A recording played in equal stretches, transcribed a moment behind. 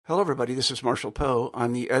Hello, everybody. This is Marshall Poe.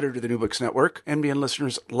 I'm the editor of the New Books Network. NBN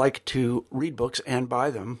listeners like to read books and buy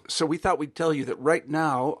them. So we thought we'd tell you that right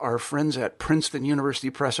now, our friends at Princeton University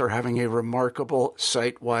Press are having a remarkable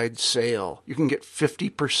site-wide sale. You can get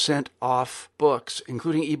 50% off books,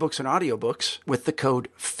 including ebooks and audiobooks, with the code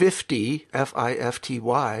 50,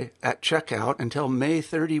 F-I-F-T-Y, at checkout until May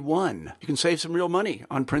 31. You can save some real money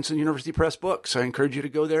on Princeton University Press books. I encourage you to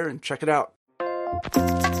go there and check it out.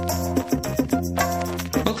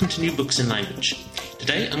 Welcome to New Books in Language.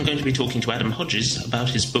 Today I'm going to be talking to Adam Hodges about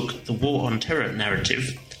his book The War on Terror Narrative,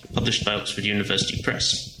 published by Oxford University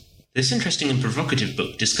Press. This interesting and provocative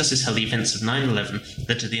book discusses how the events of 9/11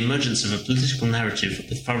 led to the emergence of a political narrative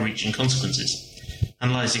with far-reaching consequences.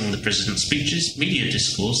 Analysing the president's speeches, media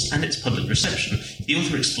discourse, and its public reception, the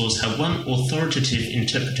author explores how one authoritative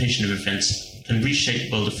interpretation of events can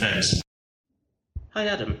reshape world affairs. Hi,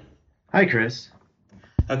 Adam. Hi, Chris.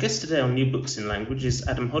 Our guest today on New Books in Language is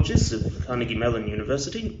Adam Hodges of Carnegie Mellon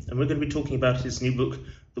University, and we're going to be talking about his new book,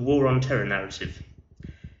 The War on Terror Narrative.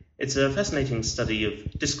 It's a fascinating study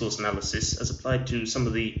of discourse analysis as applied to some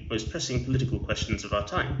of the most pressing political questions of our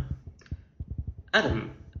time.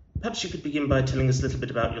 Adam, perhaps you could begin by telling us a little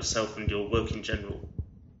bit about yourself and your work in general.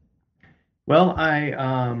 Well,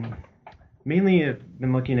 I mainly have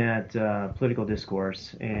been looking at political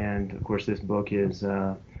discourse, and of course this book is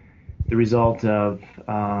the result of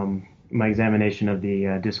my examination of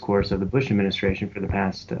the discourse of the Bush administration for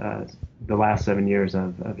the last 7 years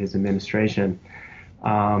of his administration.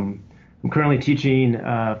 I'm currently teaching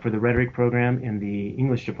for the rhetoric program in the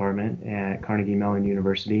English department at Carnegie Mellon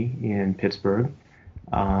University in Pittsburgh.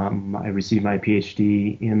 I received my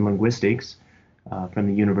PhD in linguistics from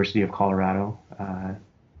the University of Colorado.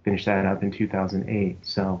 Finished that up in 2008.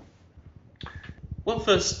 So. What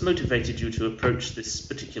first motivated you to approach this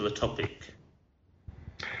particular topic?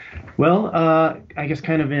 Well, I guess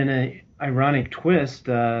kind of in an ironic twist,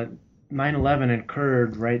 9/11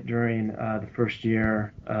 occurred right during the first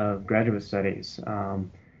year of graduate studies. I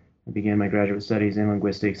began my graduate studies in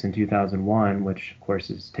linguistics in 2001, which of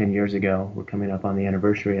course is 10 years ago. We're coming up on the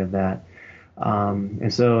anniversary of that.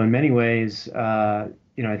 And so in many ways, I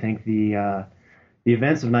think the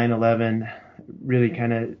events of 9/11 really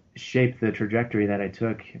kind of shaped the trajectory that I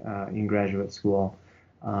took in graduate school.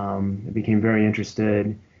 I became very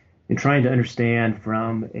interested in trying to understand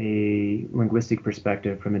from a linguistic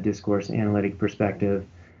perspective, from a discourse analytic perspective,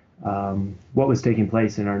 what was taking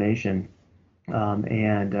place in our nation,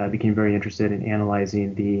 and became very interested in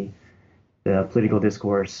analyzing the political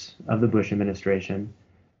discourse of the Bush administration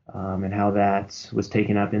and how that was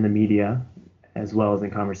taken up in the media, as well as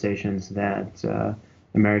in conversations that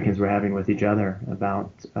Americans were having with each other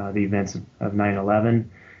about the events of 9/11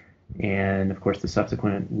 and, of course, the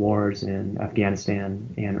subsequent wars in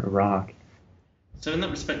Afghanistan and Iraq. So in that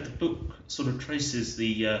respect, the book sort of traces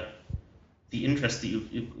the interest that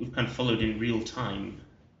you've kind of followed in real time.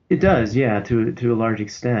 It does, yeah, to a large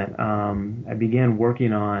extent. I began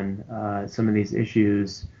working on some of these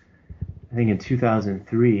issues, I think, in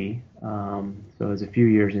 2003, so it was a few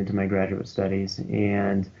years into my graduate studies,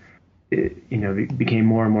 and became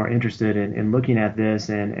more and more interested in looking at this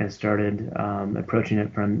and started approaching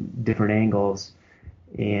it from different angles.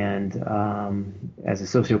 And as a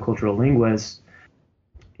sociocultural linguist,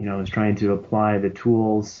 I was trying to apply the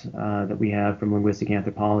tools that we have from linguistic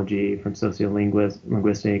anthropology, from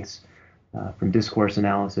sociolinguistics, from discourse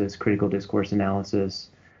analysis, critical discourse analysis.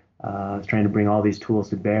 I was trying to bring all these tools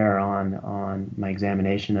to bear on my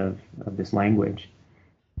examination of this language.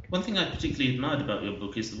 One thing I particularly admired about your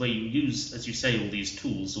book is the way you use, as you say, all these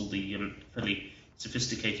tools, all the fairly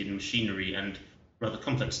sophisticated machinery and rather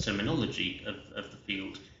complex terminology of the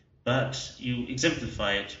field, but you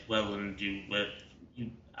exemplify it well, and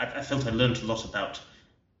I felt I learned a lot about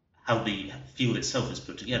how the field itself is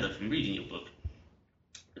put together from reading your book.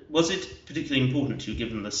 Was it particularly important to you,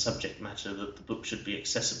 given the subject matter, that the book should be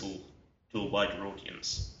accessible to a wider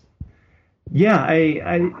audience? Yeah,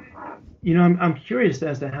 I'm curious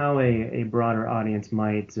as to how a broader audience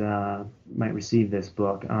might receive this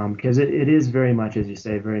book, because it is very much, as you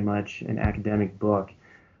say, very much an academic book.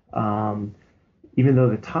 Even though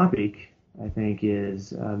the topic, I think,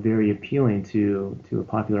 is very appealing to a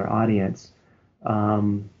popular audience.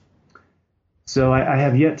 So I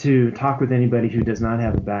have yet to talk with anybody who does not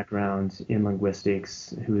have a background in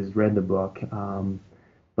linguistics who has read the book.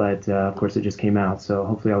 But of course, it just came out, so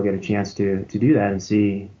hopefully I'll get a chance to do that and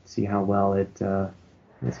see how well it's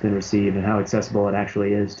been received and how accessible it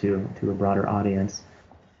actually is to a broader audience.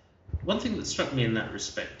 One thing that struck me in that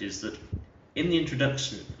respect is that in the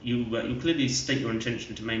introduction, you clearly state your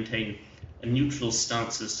intention to maintain a neutral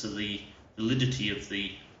stance as to the validity of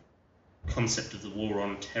the concept of the war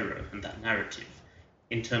on terror and that narrative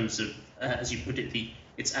in terms of, as you put it,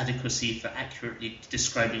 its adequacy for accurately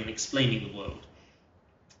describing and explaining the world.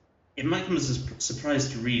 It might come as a surprise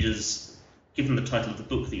to readers, given the title of the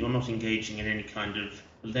book, that you're not engaging in any kind of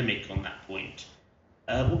polemic on that point.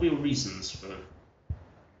 What were your reasons for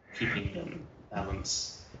keeping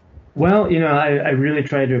balance? Well, I really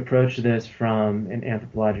tried to approach this from an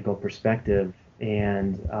anthropological perspective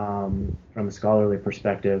and from a scholarly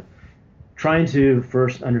perspective, trying to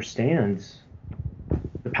first understand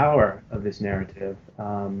the power of this narrative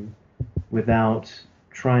without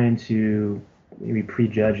trying to maybe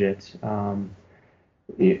prejudge it.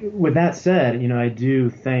 With that said, I do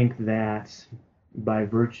think that by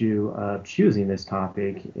virtue of choosing this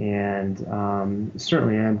topic, and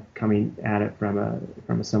certainly I'm coming at it from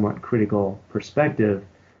a somewhat critical perspective,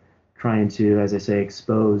 trying to, as I say,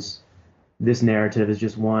 expose this narrative as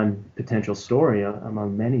just one potential story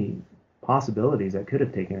among many possibilities that could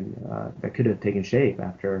have taken shape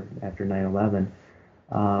after 9/11.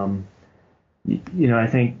 I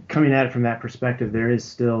think coming at it from that perspective, there is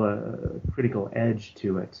still a critical edge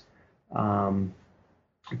to it.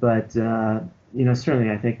 But certainly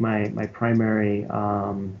I think my primary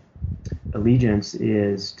allegiance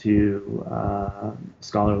is to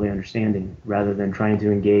scholarly understanding rather than trying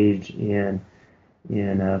to engage in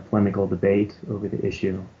a polemical debate over the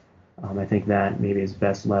issue. I think that maybe is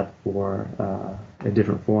best left for a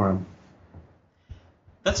different forum.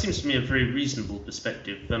 That seems to me a very reasonable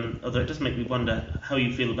perspective, although it does make me wonder how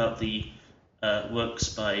you feel about the works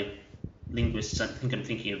by linguists. I think I'm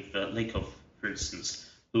thinking of Lakoff, for instance,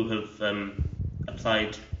 who have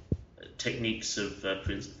applied techniques of,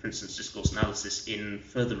 for instance, discourse analysis in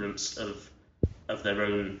furtherance of their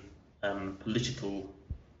own political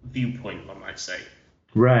viewpoint, one might say.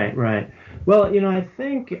 Right. Well, I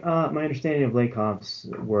think my understanding of Lakoff's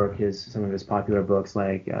work, some of his popular books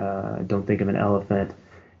like Don't Think of an Elephant,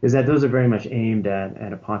 is that those are very much aimed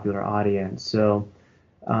at a popular audience. So,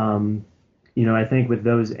 I think with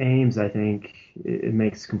those aims, I think it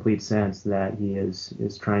makes complete sense that he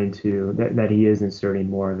is trying to, that he is inserting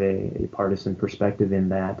more of a partisan perspective in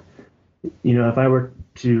that. If I were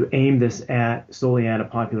to aim this solely at a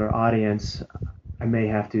popular audience, I may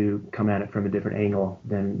have to come at it from a different angle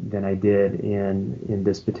than I did in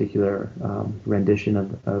this particular rendition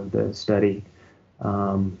of the study,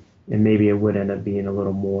 and maybe it would end up being a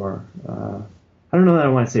little more. I don't know that I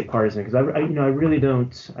want to say partisan because I really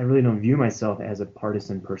don't view myself as a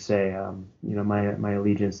partisan per se. My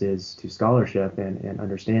allegiance is to scholarship and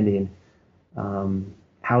understanding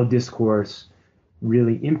how discourse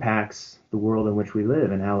really impacts the world in which we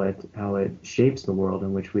live and how it shapes the world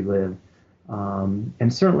in which we live.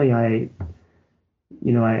 And certainly I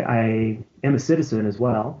am a citizen as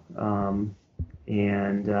well,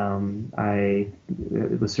 and I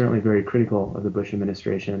was certainly very critical of the Bush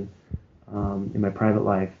administration in my private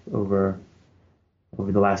life over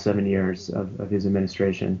the last 7 years of his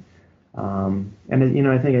administration. And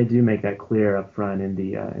I think I do make that clear up front in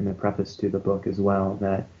the preface to the book as well,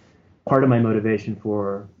 that part of my motivation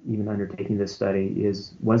for even undertaking this study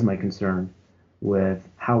was my concern with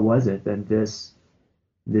how was it that this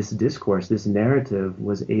discourse, this narrative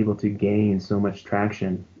was able to gain so much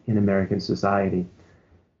traction in American society.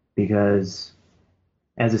 Because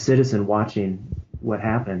as a citizen watching what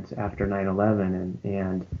happened after 9/11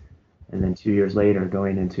 and then 2 years later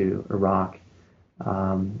going into Iraq,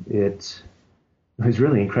 it was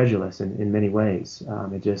really incredulous in many ways.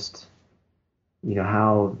 It just,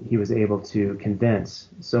 how he was able to convince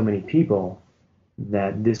so many people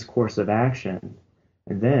that this course of action,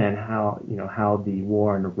 and then how the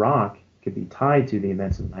war in Iraq could be tied to the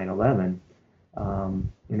events of 9/11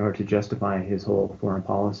 in order to justify his whole foreign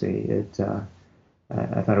policy.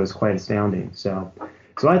 I thought it was quite astounding. So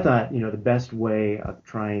I thought, the best way of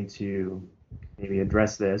trying to maybe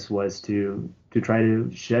address this was to try to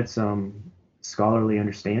shed some scholarly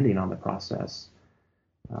understanding on the process.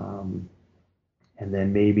 And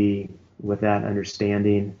then maybe with that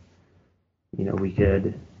understanding, we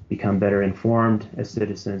could become better informed as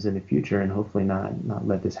citizens in the future and hopefully not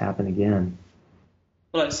let this happen again.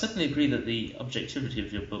 Well, I certainly agree that the objectivity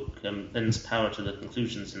of your book lends power to the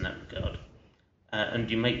conclusions in that regard.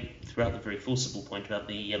 And you make throughout the very forcible point about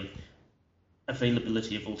the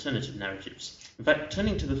availability of alternative narratives. In fact,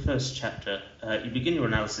 turning to the first chapter, you begin your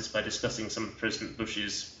analysis by discussing some of President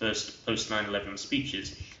Bush's first post-9/11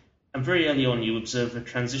 speeches. And very early on, you observe a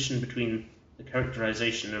transition between the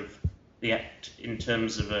characterization of the act in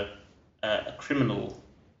terms of a criminal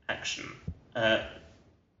action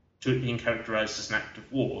to it being characterized as an act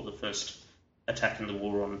of war, the first attack in the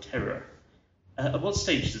war on terror. At what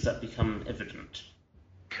stage does that become evident?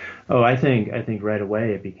 Oh, I think right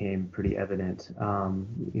away it became pretty evident.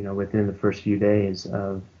 Within the first few days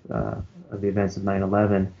of the events of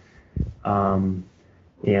 9/11, um,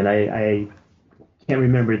 and I can't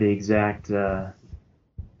remember the exact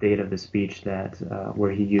date of the speech that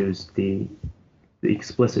where he used the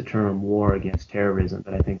explicit term war against terrorism,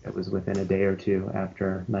 but I think that was within a day or two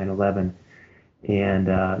after 9/11.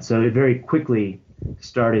 And so it very quickly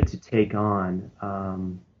started to take on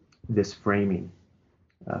this framing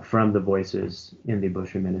from the voices in the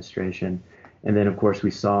Bush administration. And then, of course,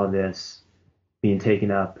 we saw this being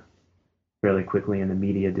taken up fairly quickly in the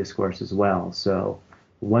media discourse as well. So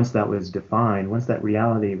once that was defined, once that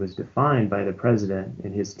reality was defined by the president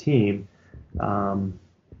and his team, um,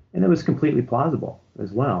 and it was completely plausible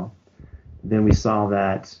as well, then we saw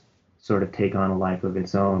that sort of take on a life of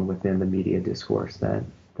its own within the media discourse that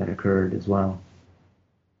occurred as well.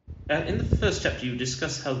 In the first chapter, you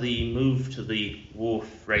discuss how the move to the war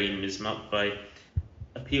frame is marked by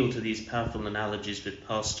appeal to these powerful analogies with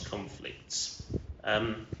past conflicts.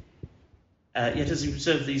 Yet, as you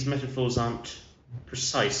observe, these metaphors aren't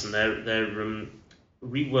precise, and they're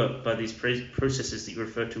reworked by these processes that you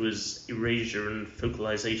refer to as erasure and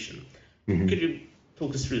focalization. Mm-hmm. Could you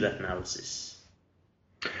talk us through that analysis?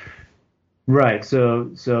 Right.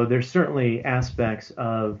 So there's certainly aspects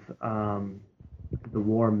of the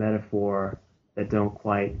war metaphor that don't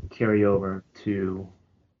quite carry over to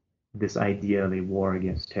this idea of a war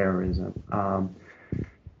against terrorism.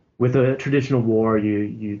 With a traditional war,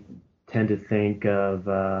 you tend to think of,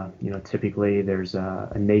 typically there's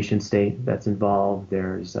a nation state that's involved.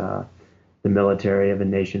 There's the military of a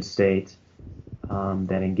nation state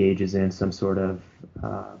that engages in some sort of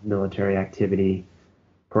military activity.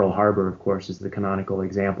 Pearl Harbor, of course, is the canonical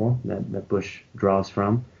example that Bush draws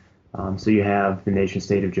from. So you have the nation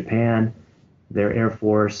state of Japan, their Air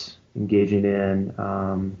Force engaging in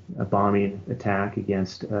a bombing attack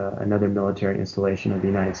against another military installation of the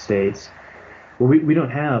United States. Well, we don't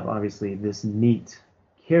have, obviously, this neat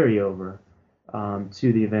carryover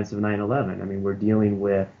to the events of 9/11. I mean, we're dealing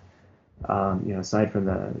with, aside from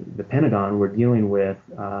the Pentagon, we're dealing with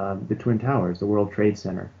the Twin Towers, the World Trade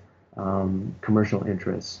Center, commercial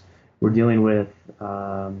interests. We're dealing with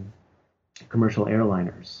commercial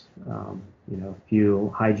airliners, a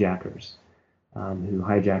few hijackers who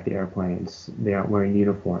hijack the airplanes. They aren't wearing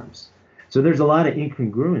uniforms. So there's a lot of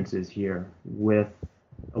incongruences here with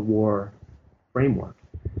a war framework.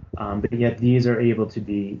 But yet these are able to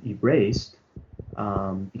be erased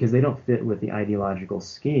because they don't fit with the ideological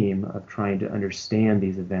scheme of trying to understand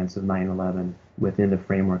these events of 9/11 within the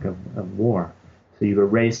framework of war. So you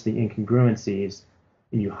erase the incongruencies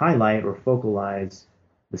and you highlight or focalize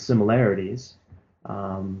the similarities,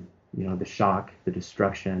 the shock, the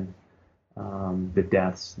destruction, the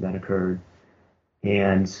deaths that occurred,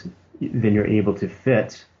 and then you're able to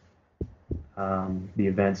fit the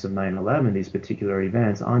events of 9/11, these particular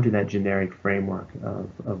events, onto that generic framework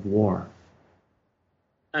of war.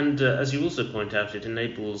 And as you also point out, it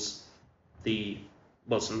enables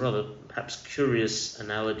some rather perhaps curious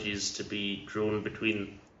analogies to be drawn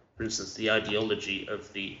between, for instance, the ideology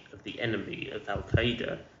of the enemy of Al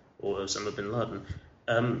Qaeda or Osama bin Laden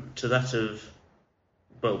to that of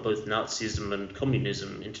both Nazism and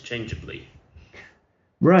communism interchangeably.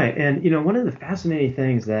 Right, and one of the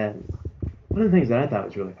things that I thought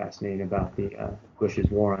was really fascinating about the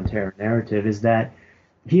Bush's War on Terror narrative is that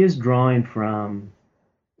he is drawing from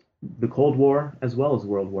the Cold War as well as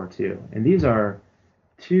World War II, and these are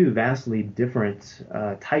two vastly different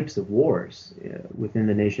types of wars within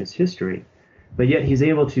the nation's history. But yet he's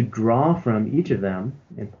able to draw from each of them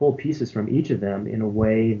and pull pieces from each of them in a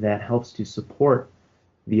way that helps to support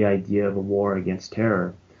the idea of a war against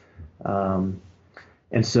terror.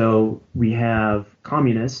 And so we have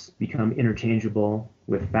communists become interchangeable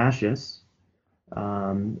with fascists,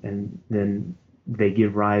 and then they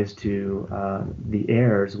give rise to the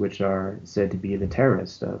heirs, which are said to be the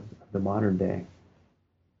terrorists of the modern day.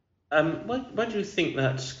 Why do you think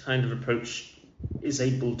that kind of approach is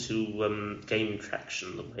able to gain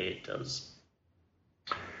traction the way it does?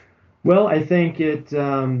 Well, I think it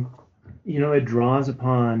draws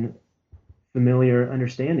upon familiar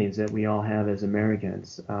understandings that we all have as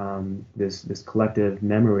Americans, this collective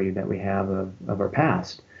memory that we have of our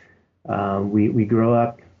past. We grow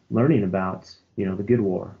up learning about the good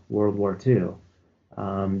war, World War II.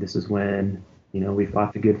 This is when we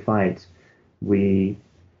fought the good fight. We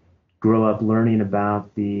grow up learning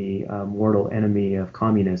about the mortal enemy of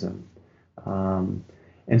communism.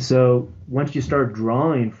 And so once you start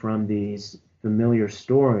drawing from these familiar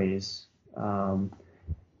stories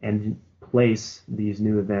and place these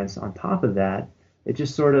new events on top of that, it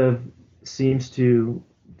just sort of seems to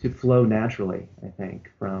flow naturally, I think,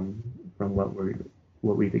 from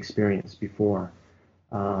what we've experienced before.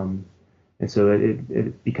 And so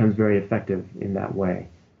it becomes very effective in that way.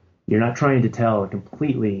 You're not trying to tell a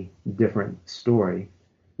completely different story.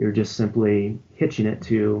 You're just simply hitching it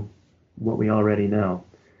to what we already know,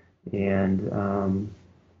 and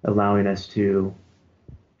allowing us to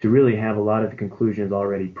really have a lot of the conclusions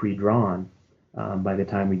already pre-drawn by the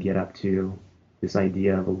time we get up to this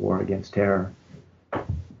idea of a war against terror.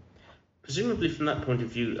 Presumably, from that point of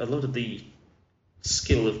view, a lot of the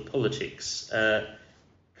skill of politics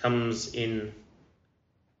comes in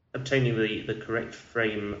obtaining the correct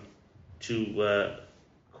frame to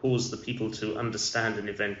cause the people to understand an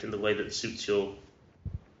event in the way that suits your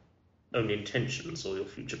own intentions or your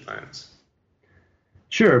future plans.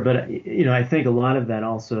 Sure, but I think a lot of that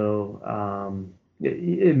also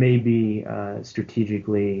it may be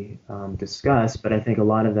strategically discussed, but I think a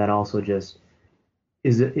lot of that also just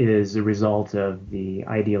is a result of the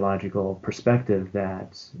ideological perspective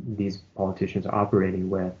that these politicians are operating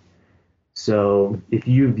with. So if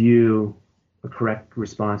you view a correct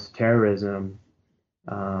response to terrorism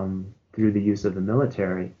through the use of the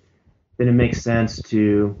military, then it makes sense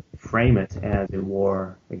to frame it as a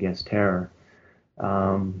war against terror.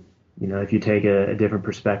 If you take a different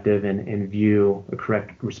perspective and view a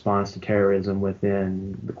correct response to terrorism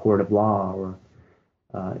within the court of law or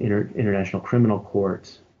international criminal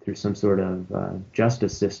courts through some sort of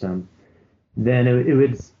justice system, then it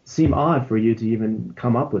would seem odd for you to even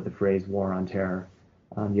come up with the phrase war on terror.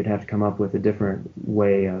 You'd have to come up with a different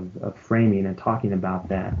way of framing and talking about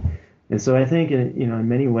that. And so I think, in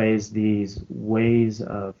many ways, these ways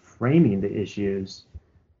of framing the issues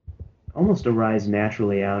almost arise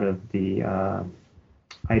naturally out of the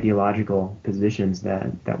ideological positions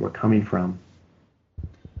that we're coming from.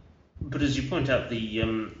 But as you point out, the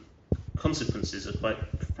consequences are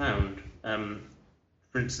quite profound.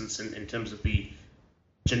 For instance, in terms of the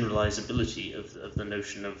generalizability of the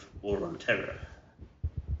notion of war on terror,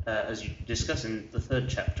 as you discuss in the third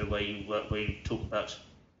chapter, where you talk about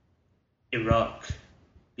Iraq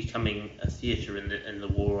becoming a theatre in the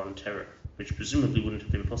war on terror, which presumably wouldn't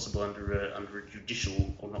have been possible under a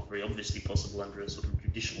judicial, or not very obviously possible under a sort of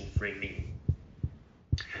judicial framing.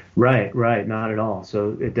 Right, not at all.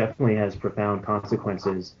 So it definitely has profound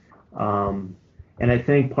consequences. And I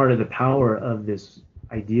think part of the power of this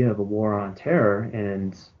idea of a war on terror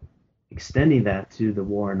and extending that to the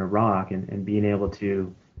war in Iraq and being able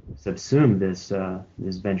to subsume this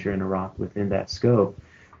venture in Iraq within that scope,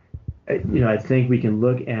 I think we can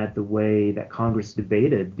look at the way that Congress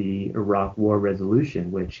debated the Iraq War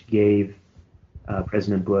resolution, which gave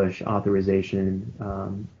President Bush authorization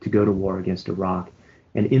to go to war against Iraq.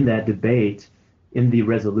 And in that debate, in the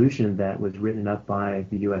resolution that was written up by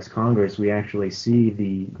the U.S. Congress, we actually see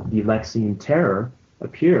the lexeme terror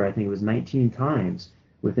appear, I think it was 19 times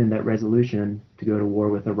within that resolution to go to war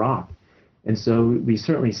with Iraq. And so we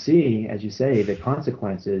certainly see, as you say, the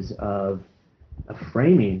consequences of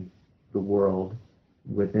framing the world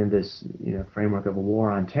within this framework of a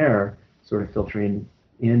war on terror, sort of filtering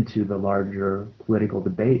into the larger political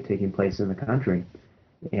debate taking place in the country.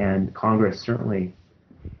 And Congress certainly,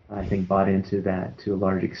 I think, bought into that to a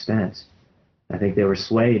large extent. I think they were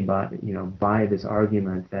swayed by this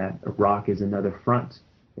argument that Iraq is another front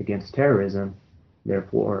against terrorism.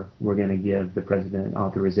 Therefore, we're going to give the president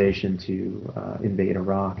authorization to invade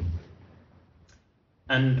Iraq.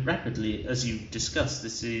 And rapidly, as you discussed,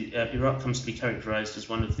 this Iraq comes to be characterized as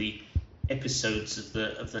one of the episodes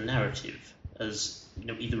of the narrative, as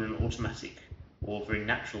either an automatic or very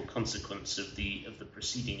natural consequence of the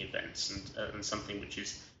preceding events, and something which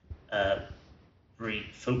is very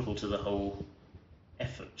focal to the whole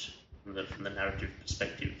effort from the narrative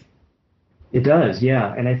perspective. It does,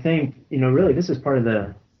 yeah. And I think really this is part of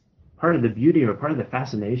the beauty or part of the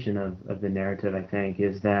fascination of the narrative. I think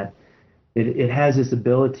is that it has this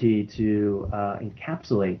ability to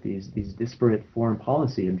encapsulate these disparate foreign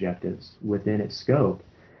policy objectives within its scope.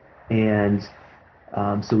 And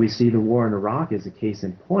so we see the war in Iraq as a case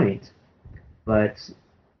in point, but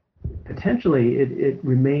potentially it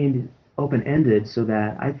remained open-ended, so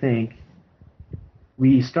that I think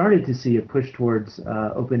we started to see a push towards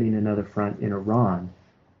opening another front in Iran.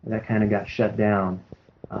 That kind of got shut down.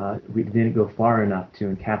 We didn't go far enough to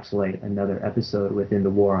encapsulate another episode within the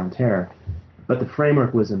war on terror. But the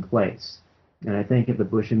framework was in place. And I think if the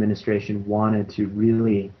Bush administration wanted to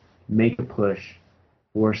really make a push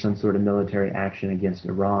for some sort of military action against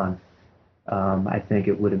Iran, I think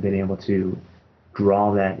it would have been able to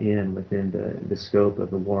draw that in within the scope of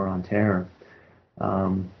the war on terror.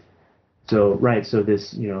 So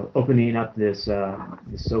this, opening up this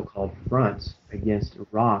so-called front against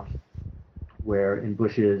Iraq, where in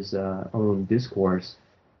Bush's own discourse,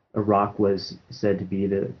 Iraq was said to be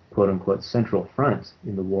the quote-unquote central front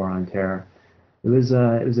in the war on terror. It was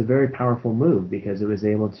a very powerful move because it was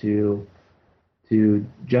able to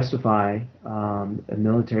justify a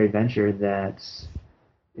military venture that,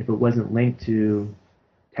 if it wasn't linked to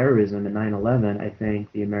terrorism in 9/11, I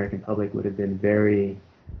think the American public would have been very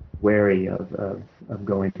wary of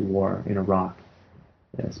going to war in Iraq,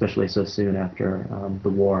 especially so soon after the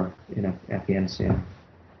war in Afghanistan.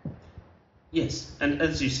 Yes, and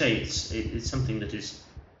as you say, it's something that is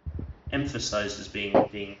emphasized as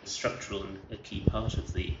being structural and a key part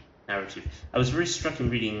of the narrative. I was very struck in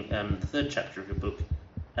reading the third chapter of your book,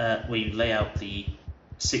 where you lay out the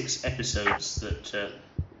 6 episodes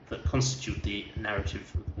that constitute the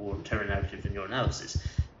narrative, the war on terror narrative, in your analysis.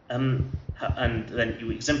 And then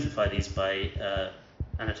you exemplify these by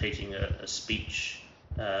annotating a speech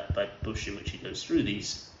by Bush in which he goes through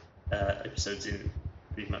these episodes in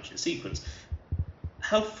pretty much in sequence.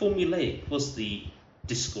 How formulaic was the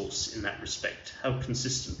discourse in that respect? How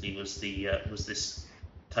consistently was this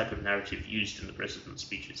type of narrative used in the president's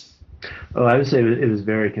speeches? Oh, I would say it was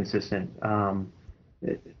very consistent. I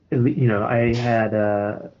had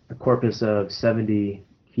a corpus of 70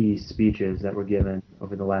 key speeches that were given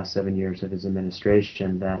over the last 7 years of his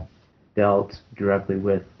administration that dealt directly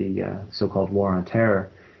with the so-called war on terror.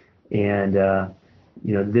 And,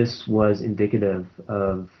 this was indicative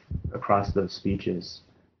of, across those speeches,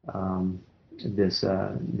 this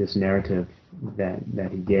narrative that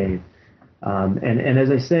he gave. And as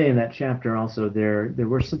I say in that chapter also, there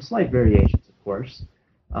were some slight variations, of course.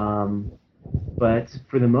 But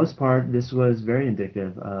for the most part, this was very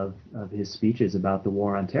indicative of his speeches about the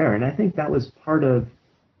war on terror. And I think that was part of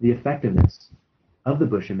the effectiveness of the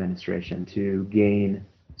Bush administration to gain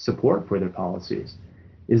support for their policies,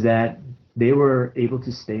 is that they were able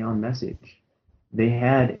to stay on message. They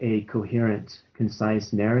had a coherent,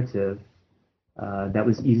 concise narrative that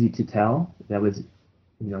was easy to tell. That was,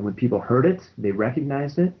 when people heard it, they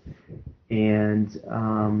recognized it, and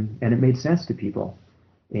it made sense to people.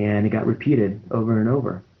 And it got repeated over and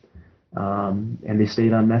over, and they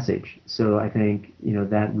stayed on message. So I think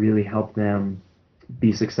that really helped them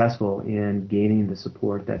be successful in gaining the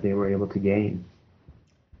support that they were able to gain.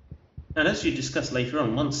 And as you discuss later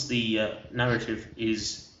on, once the narrative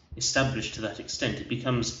is established to that extent, it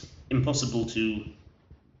becomes impossible to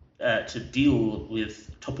deal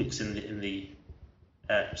with topics in the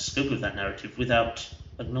scope of that narrative without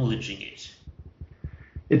acknowledging it.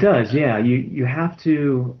 It does, yeah. You have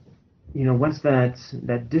to, once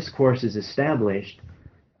that discourse is established,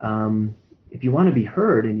 if you want to be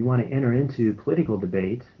heard and you want to enter into political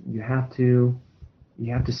debate, you have to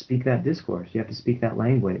speak that discourse. You have to speak that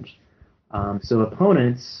language. So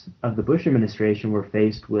opponents of the Bush administration were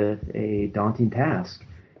faced with a daunting task.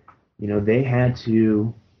 They had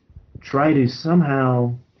to try to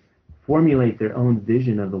somehow formulate their own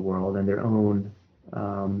vision of the world and their own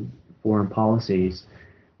foreign policies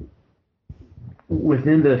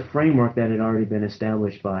within the framework that had already been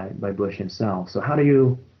established by Bush himself. So how do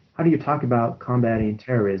you talk about combating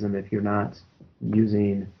terrorism if you're not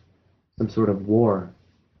using some sort of war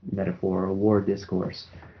metaphor or war discourse?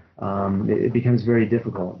 It becomes very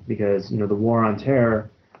difficult because the war on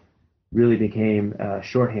terror really became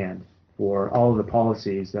shorthand for all of the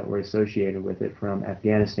policies that were associated with it, from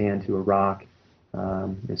Afghanistan to Iraq,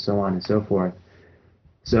 and so on and so forth.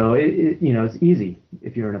 So it's easy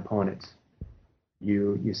if you're an opponent.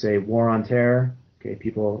 You say war on terror, okay,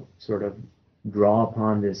 people sort of draw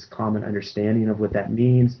upon this common understanding of what that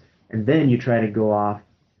means, and then you try to go off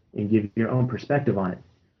and give your own perspective on it.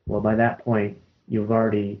 Well, by that point, you've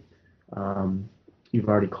already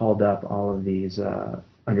called up all of these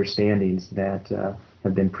understandings that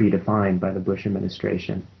have been predefined by the Bush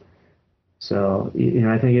administration. So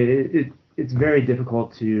I think it's very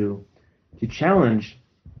difficult to challenge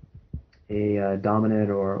a dominant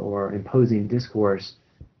or imposing discourse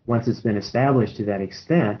once it's been established to that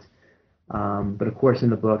extent. But of course, in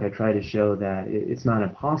the book, I try to show that it's not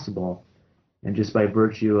impossible, and just by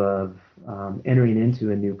virtue of entering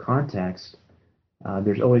into a new context,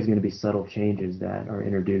 there's always going to be subtle changes that are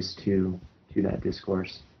introduced to that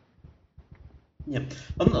discourse. Yeah.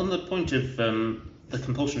 On the point of the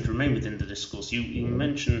compulsion to remain within the discourse, you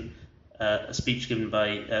mention a speech given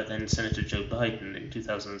by then Senator Joe Biden in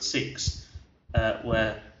 2006,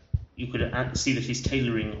 where you could see that he's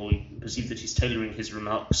tailoring, or you perceive that he's tailoring his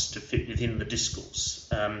remarks to fit within the discourse,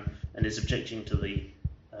 and is objecting to the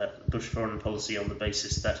Bush foreign policy on the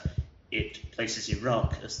basis that it places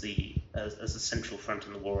Iraq as the central front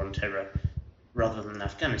in the war on terror, rather than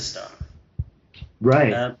Afghanistan.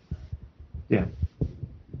 Right. Yeah.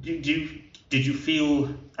 Did you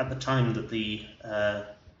feel at the time that the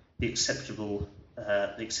acceptable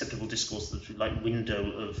discourse, the like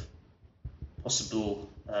window of possible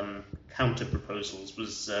counter proposals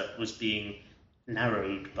was being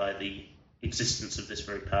narrowed by the existence of this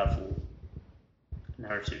very powerful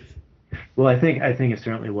narrative? Well, I think it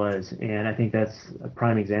certainly was, and I think that's a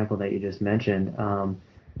prime example that you just mentioned.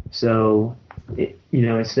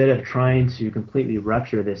 Instead of trying to completely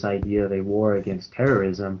rupture this idea of a war against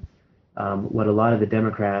terrorism, what a lot of the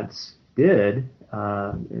Democrats did,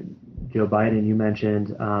 Joe Biden, you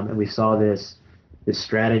mentioned, and we saw this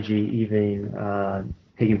strategy even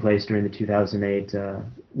taking place during the 2008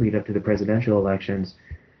 lead up to the presidential elections,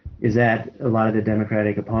 is that a lot of the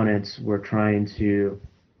Democratic opponents were trying to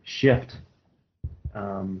shift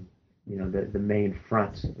the main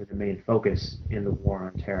front, or the main focus in the war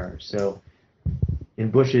on terror. So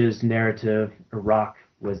in Bush's narrative, Iraq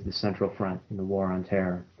was the central front in the war on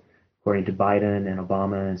terror. According to Biden and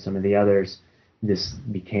Obama and some of the others, this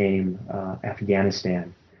became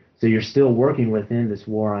Afghanistan. So you're still working within this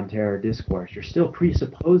war on terror discourse. You're still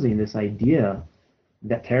presupposing this idea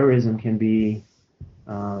that terrorism can be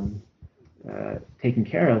taken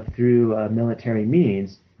care of through military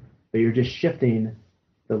means, but you're just shifting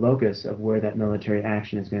the locus of where that military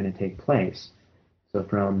action is going to take place. So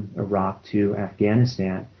from Iraq to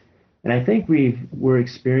Afghanistan. And I think we're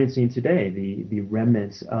experiencing today the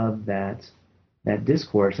remnants of that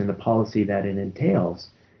discourse and the policy that it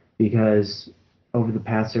entails, because over the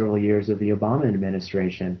past several years of the Obama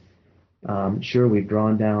administration, sure, we've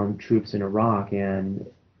drawn down troops in Iraq, and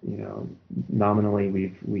nominally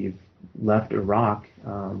we've left Iraq,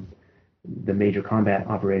 the major combat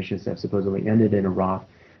operations that supposedly ended in Iraq,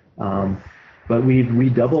 but we've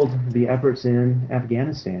redoubled the efforts in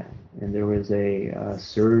Afghanistan, and there was a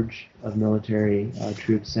surge of military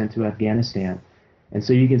troops sent to Afghanistan. And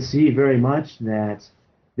so you can see very much that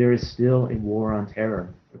there is still a war on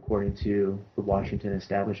terror, according to the Washington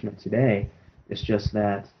establishment today. It's just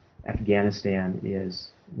that Afghanistan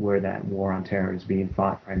is where that war on terror is being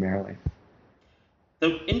fought primarily.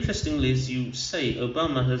 Though, interestingly, as you say,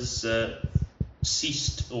 Obama has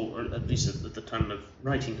ceased, or at least at the time of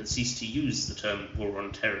writing, had ceased to use the term war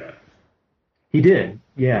on terror. He did,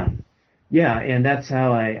 yeah. Yeah, and that's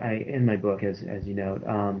how I end my book, as you note.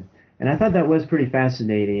 And I thought that was pretty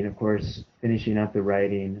fascinating, of course, finishing up the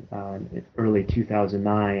writing in early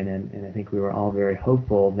 2009, and I think we were all very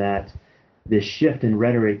hopeful that this shift in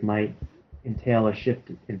rhetoric might entail a shift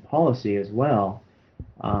in policy as well.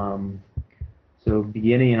 So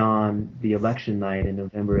beginning on the election night in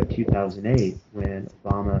November of 2008, when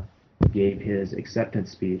Obama gave his acceptance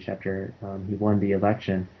speech after he won the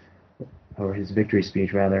election, or his victory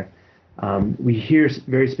speech rather, we hear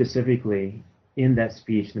very specifically in that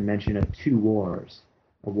speech the mention of two wars,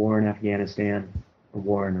 a war in Afghanistan, a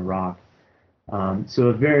war in Iraq. So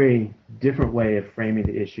a very different way of framing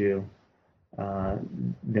the issue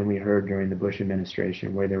than we heard during the Bush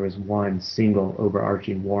administration, where there was one single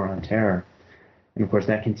overarching war on terror. And of course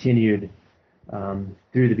that continued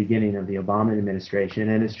through the beginning of the Obama administration.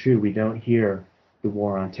 And it's true, we don't hear the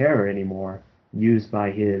war on terror anymore used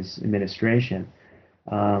by his administration.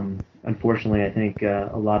 Unfortunately, I think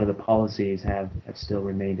a lot of the policies have still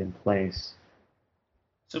remained in place.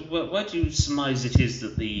 So why do you surmise it is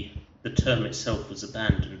that the term itself was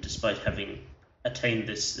abandoned, despite having attained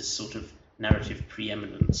this sort of narrative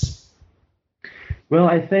preeminence? Well,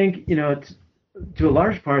 I think, to a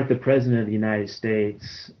large part, the President of the United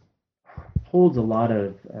States holds a lot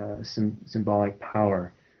of symbolic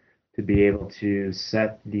power to be able to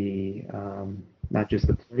set the not just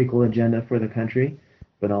the political agenda for the country,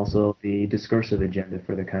 but also the discursive agenda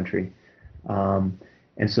for the country.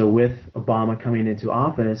 And so with Obama coming into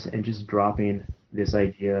office and just dropping this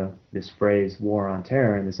idea, this phrase, war on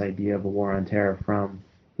terror, and this idea of a war on terror from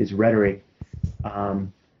his rhetoric,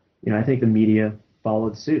 I think the media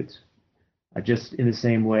followed suit. Just in the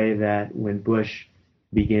same way that when Bush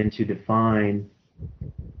began to define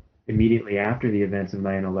immediately after the events of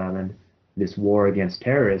 9/11 this war against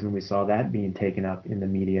terrorism, we saw that being taken up in the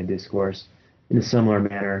media discourse. In a similar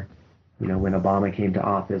manner, when Obama came to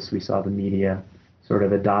office, we saw the media sort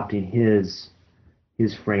of adopting his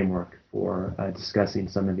framework for discussing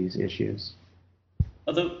some of these issues.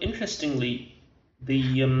 Although, interestingly,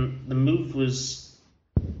 the move was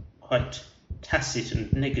quite tacit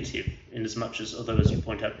and negative, in as much as, although as you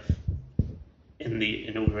point out, in the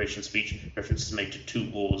inauguration speech, reference is made to two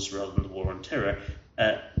wars rather than the war on terror.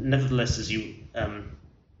 Nevertheless, as you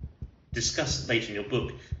discuss later in your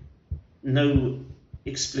book, no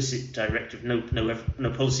explicit directive, no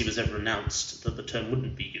policy was ever announced that the term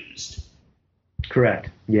wouldn't be used. Correct.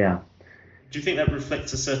 Yeah. Do you think that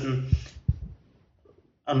reflects a certain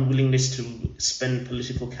unwillingness to spend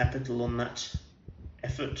political capital on that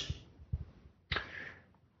effort?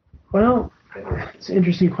 Well, it's an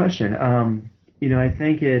interesting question. I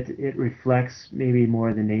think it reflects maybe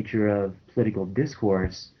more the nature of political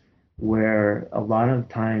discourse, where a lot of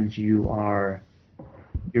times you're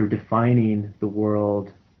defining the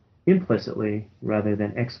world implicitly rather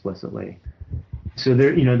than explicitly. So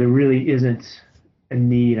there really isn't a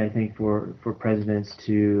need, I think, for presidents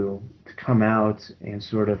to come out and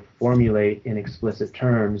sort of formulate in explicit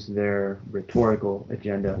terms their rhetorical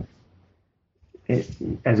agenda,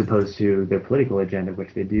 as opposed to their political agenda,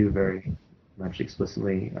 which they do very much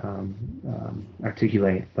explicitly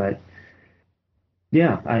articulate. But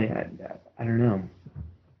yeah, I don't know.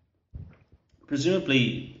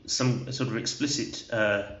 Presumably, some sort of explicit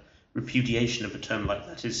repudiation of a term like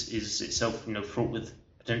that is itself, fraught with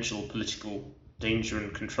potential political danger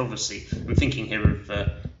and controversy. I'm thinking here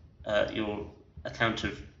of your account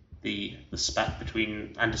of the spat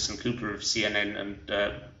between Anderson Cooper of CNN and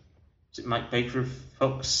is it Mike Baker of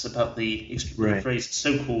Fox about the phrase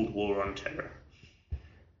so-called war on terror.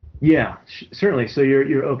 Yeah, certainly. So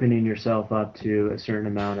you're opening yourself up to a certain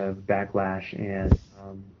amount of backlash and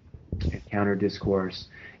counter discourse.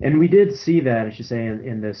 And we did see that, I should say,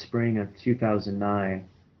 in the spring of 2009,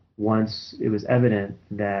 once it was evident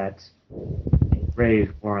that the phrase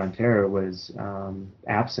war on terror was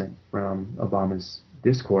absent from Obama's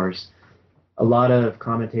discourse. A lot of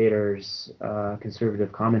commentators,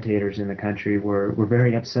 conservative commentators in the country were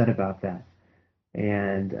very upset about that,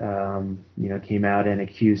 and came out and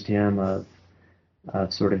accused him of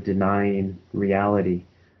sort of denying reality.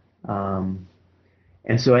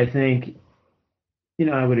 And so I think,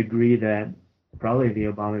 I would agree that probably the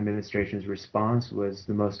Obama administration's response was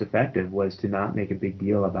the most effective, was to not make a big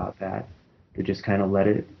deal about that, to just kind of let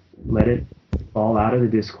it fall out of the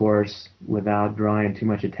discourse without drawing too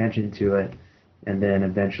much attention to it. And then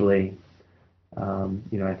eventually,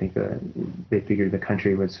 I think they figured the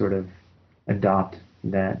country would sort of adopt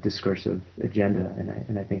that discursive agenda,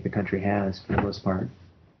 and I think the country has for the most part.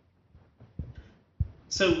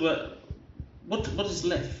 So, what is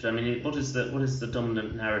left? I mean, what is the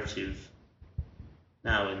dominant narrative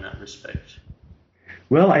now in that respect?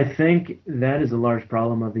 Well, I think that is a large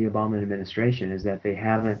problem of the Obama administration, is that they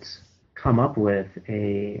haven't come up with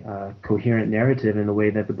a coherent narrative in the way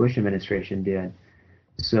that the Bush administration did.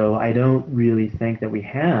 So I don't really think that we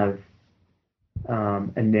have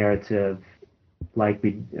a narrative like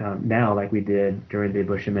we did during the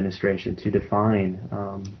Bush administration to define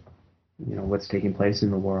what's taking place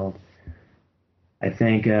in the world. I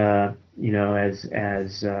think as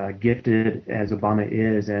gifted as Obama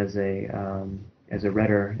is as a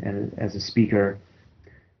rhetor and as a speaker,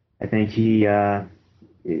 I think he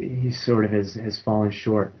sort of has fallen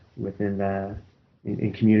short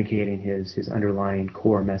in communicating his underlying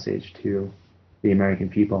core message to the American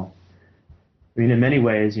people. I mean, in many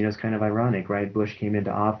ways, it's kind of ironic, right? Bush came into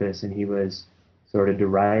office and he was sort of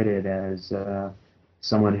derided as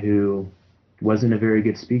someone who wasn't a very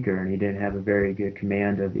good speaker, and he didn't have a very good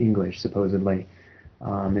command of English, supposedly.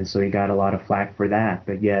 And so he got a lot of flack for that.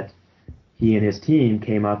 But yet, he and his team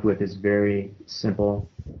came up with this very simple,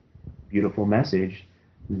 beautiful message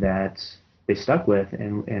that they stuck with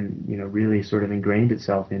and really sort of ingrained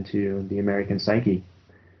itself into the American psyche.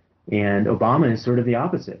 And Obama is sort of the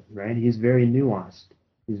opposite, right? He's very nuanced.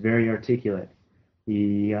 He's very articulate.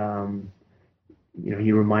 He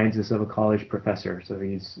reminds us of a college professor. So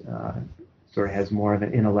he's sort of has more of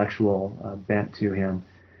an intellectual bent to him,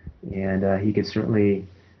 and he could certainly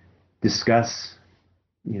discuss,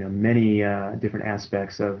 many different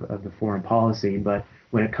aspects of the foreign policy. But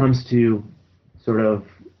when it comes to sort of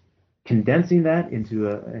condensing that into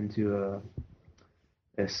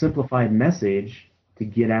a simplified message to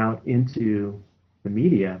get out into the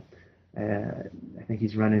media, I think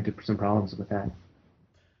he's run into some problems with that.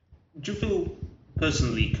 Do you feel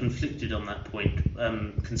personally conflicted on that point,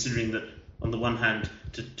 considering that on the one hand,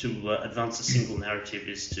 to advance a single narrative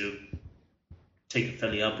is to take a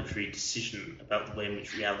fairly arbitrary decision about the way in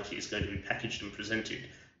which reality is going to be packaged and presented,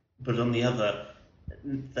 but on the other,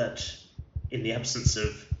 that in the absence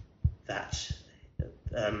of that,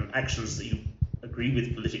 actions that you agree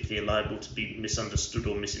with politically are liable to be misunderstood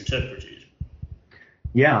or misinterpreted?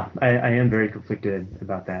 Yeah, I am very conflicted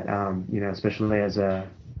about that. Especially as a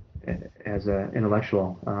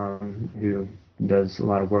intellectual who does a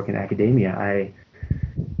lot of work in academia. I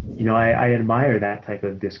admire that type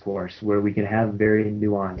of discourse where we can have very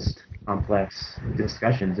nuanced, complex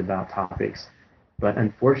discussions about topics. But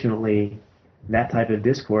unfortunately, that type of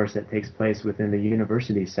discourse that takes place within the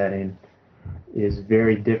university setting is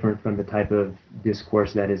very different from the type of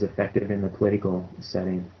discourse that is effective in the political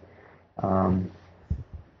setting. Um,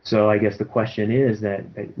 so I guess the question is that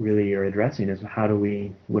really you're addressing is what do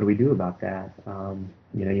we do about that?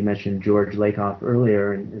 You mentioned George Lakoff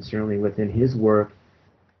earlier, and certainly within his work,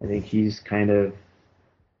 I think he's kind of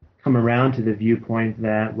come around to the viewpoint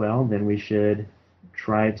that, well, then we should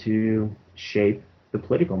try to shape the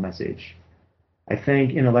political message. I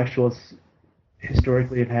think intellectuals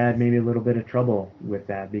historically have had maybe a little bit of trouble with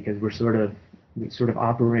that because we sort of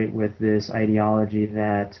operate with this ideology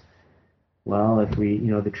that, well, if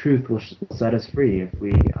the truth will set us free. If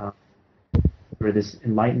we, or this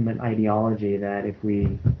enlightenment ideology that if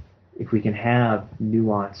we can have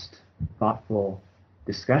nuanced, thoughtful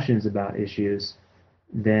discussions about issues,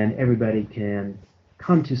 then everybody can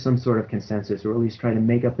come to some sort of consensus, or at least try to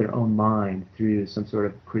make up their own mind through some sort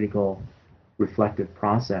of critical, reflective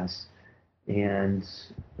process. And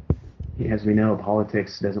as we know,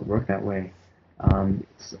 politics doesn't work that way.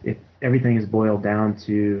 Everything is boiled down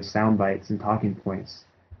to sound bites and talking points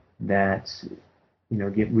that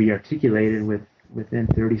get re-articulated within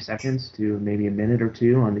 30 seconds to maybe a minute or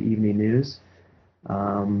two on the evening news,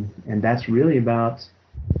 and that's really about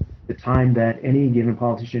the time that any given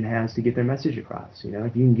politician has to get their message across.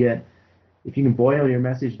 If you can boil your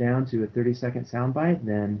message down to a 30-second soundbite,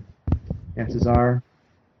 then chances are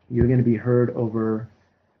you're going to be heard over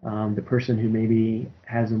the person who maybe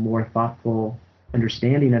has a more thoughtful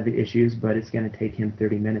understanding of the issues, but it's going to take him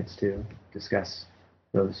 30 minutes to discuss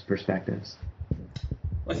those perspectives.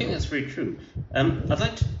 Well, I think that's very true. I'd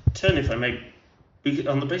like to turn, if I may,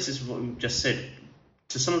 on the basis of what you just said,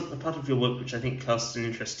 to a part of your work which I think casts an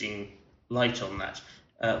interesting light on that,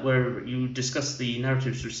 where you discuss the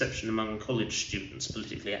narrative's reception among college students,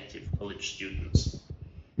 politically active college students.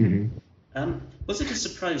 Mm-hmm. Was it a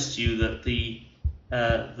surprise to you that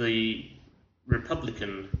the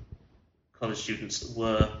Republican college students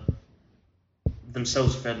were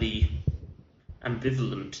themselves fairly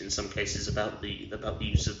ambivalent in some cases about the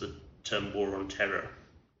use of the term war on terror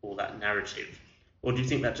or that narrative? Or do you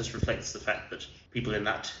think that just reflects the fact that people in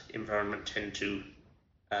that environment tend to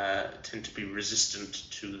be resistant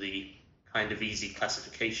to the kind of easy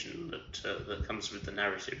classification that comes with the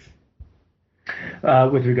narrative?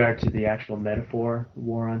 With regard to the actual metaphor,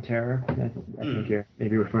 war on terror, I think you're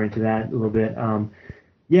maybe referring to that a little bit.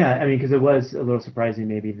 Yeah, I mean, because it was a little surprising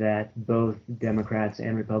maybe that both Democrats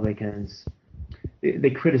and Republicans, they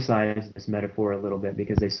criticized this metaphor a little bit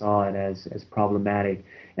because they saw it as problematic.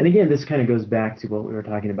 And again, this kind of goes back to what we were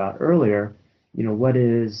talking about earlier. What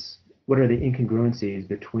are the incongruencies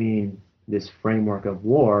between this framework of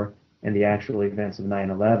war and the actual events of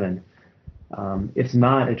 9/11? It's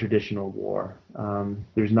not a traditional war.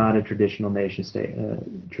 There's not a traditional nation state,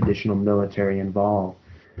 traditional military involved.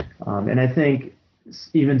 And I think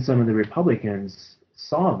even some of the Republicans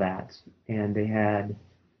saw that, and they had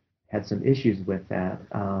some issues with that.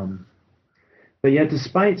 But yet,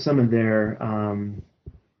 despite some of their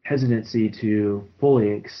hesitancy to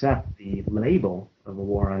fully accept the label of a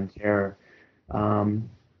war on terror, the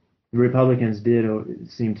Republicans did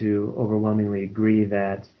seem to overwhelmingly agree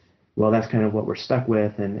that, well, that's kind of what we're stuck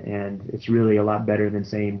with, and it's really a lot better than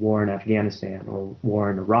saying war in Afghanistan or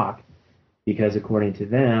war in Iraq, because according to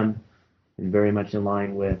them, and very much in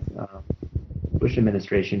line with Bush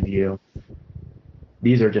administration view,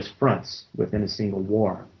 these are just fronts within a single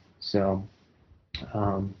war. So,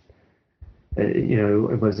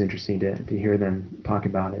 it was interesting to hear them talk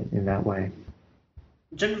about it in that way.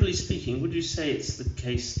 Generally speaking, would you say it's the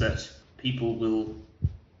case that people will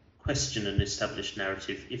question an established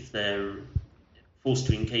narrative if they're forced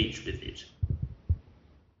to engage with it?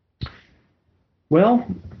 Well,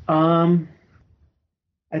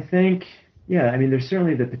 I think, yeah, I mean, there's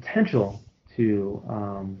certainly the potential to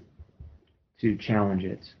challenge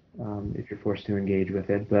it if you're forced to engage with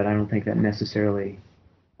it, but I don't think that necessarily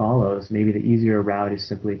follows. Maybe the easier route is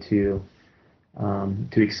simply to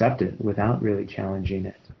accept it without really challenging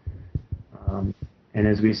it. And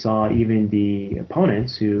as we saw, even the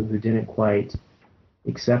opponents who didn't quite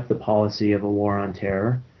accept the policy of a war on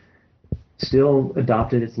terror still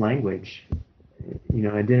adopted its language.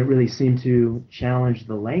 It didn't really seem to challenge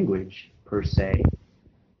the language per se,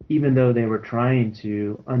 even though they were trying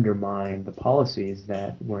to undermine the policies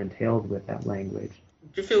that were entailed with that language.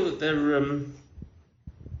 Do you feel that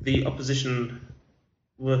the opposition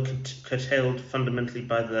were curtailed fundamentally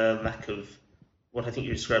by the lack of what I think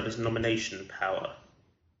you describe as nomination power?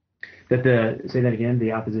 Say that again,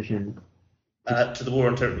 the opposition to the war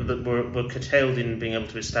on terror, that were curtailed in being able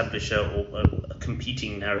to establish a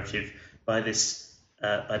competing narrative by this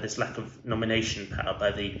lack of nomination power,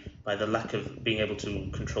 by the lack of being able to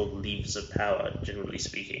control the levers of power, generally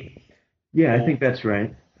speaking. Yeah, I think that's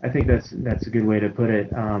right. I think that's a good way to put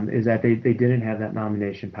it, is that they didn't have that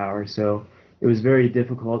nomination power. So it was very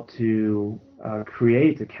difficult to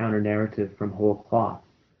create a counter narrative from whole cloth.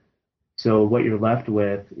 So what you're left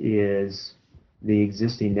with is the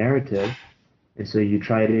existing narrative. And so you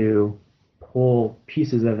try to pull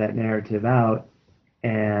pieces of that narrative out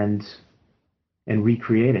and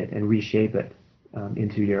recreate it and reshape it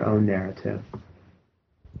into your own narrative.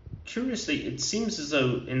 Curiously, it seems as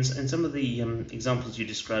though in some of the examples you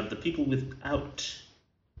described, the people without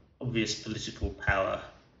obvious political power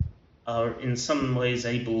are in some ways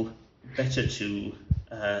able better to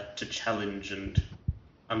challenge and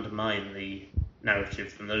undermine the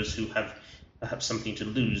narrative than those who have perhaps something to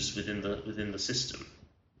lose within the system.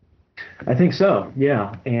 I think so,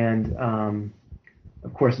 yeah. And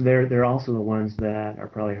of course, they're also the ones that are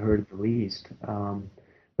probably heard the least.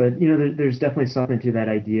 But there's definitely something to that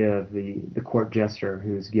idea of the court jester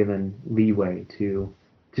who's given leeway to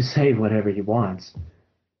say whatever he wants,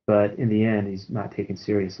 but in the end, he's not taken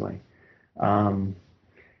seriously. For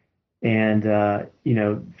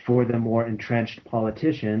the more entrenched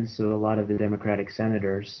politicians, so a lot of the Democratic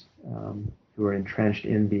senators who are entrenched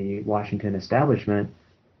in the Washington establishment,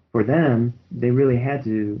 for them, they really had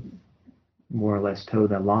to more or less toe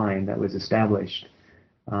the line that was established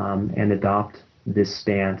and adopt this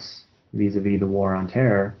stance vis-a-vis the war on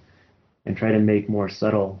terror and try to make more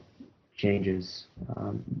subtle changes,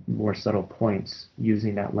 more subtle points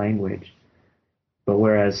using that language. But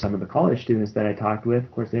whereas some of the college students that I talked with,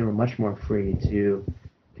 of course, they were much more free to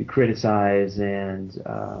criticize and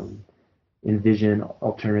envision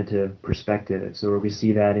alternative perspectives. So we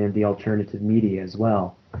see that in the alternative media as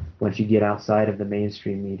well, once you get outside of the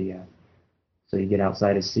mainstream media. So you get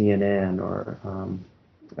outside of CNN or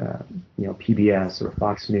PBS or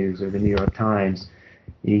Fox News or the New York Times,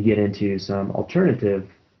 you get into some alternative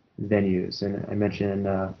venues. And I mentioned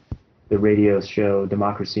the radio show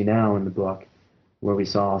Democracy Now! In the book, where we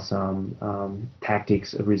saw some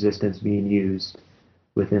tactics of resistance being used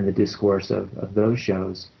within the discourse of those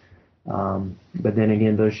shows. But then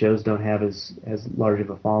again, those shows don't have as large of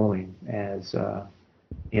a following as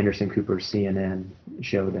Anderson Cooper's CNN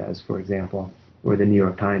show does, for example, or the New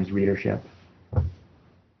York Times readership.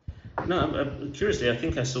 No, curiously, I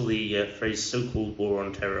think I saw the phrase so-called war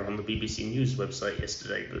on terror on the BBC News website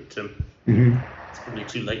yesterday, but it's probably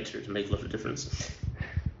too late to make a lot of difference.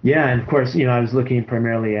 Yeah, and of course, I was looking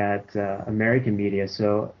primarily at American media,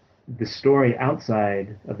 so the story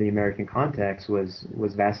outside of the American context was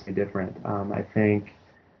vastly different. I think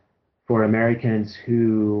for Americans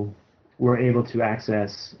who were able to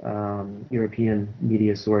access European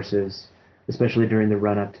media sources, especially during the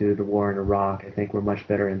run-up to the war in Iraq, I think we're much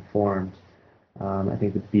better informed. I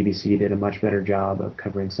think the BBC did a much better job of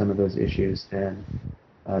covering some of those issues than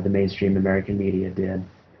the mainstream American media did.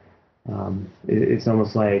 It's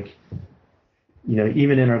almost like,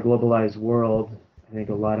 even in our globalized world, I think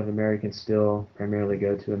a lot of Americans still primarily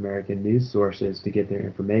go to American news sources to get their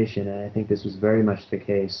information, and I think this was very much the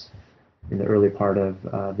case in the early part of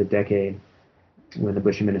the decade when the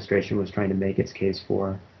Bush administration was trying to make its case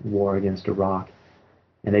for war against Iraq,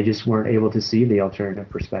 and they just weren't able to see the alternative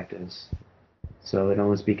perspectives. So it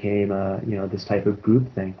almost became, this type of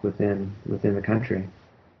groupthink within the country.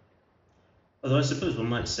 Although I suppose one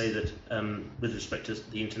might say that, with respect to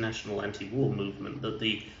the international anti-war movement, that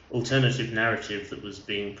the alternative narrative that was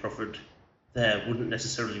being proffered there wouldn't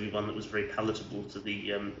necessarily be one that was very palatable to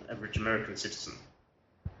the average American citizen.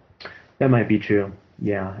 That might be true.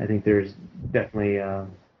 Yeah, I think there's definitely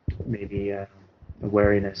maybe a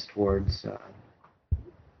wariness towards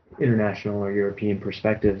international or European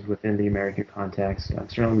perspectives within the American context.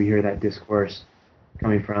 Certainly we hear that discourse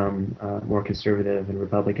coming from more conservative and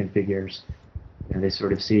Republican figures. And they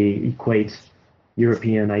sort of equate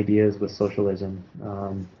European ideas with socialism,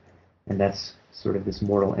 and that's sort of this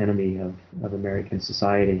mortal enemy of American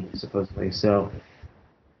society, supposedly. So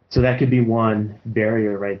that could be one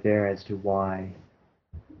barrier right there as to why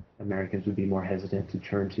Americans would be more hesitant to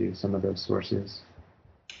turn to some of those sources.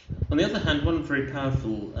 On the other hand, one very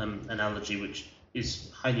powerful analogy, which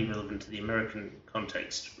is highly relevant to the American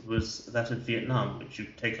context, was that of Vietnam, which you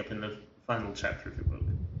take up in the final chapter of your book.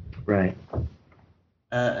 Right.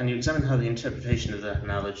 and you examine how the interpretation of that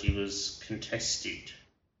analogy was contested.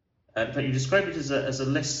 In fact, you describe it as a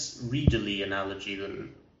less readerly analogy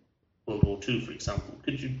than World War II, for example.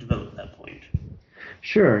 Could you develop that point?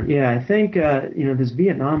 Sure. Yeah, I think this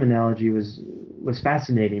Vietnam analogy was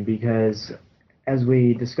fascinating because, as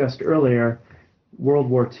we discussed earlier, World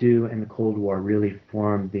War II and the Cold War really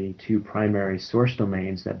formed the two primary source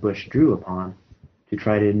domains that Bush drew upon to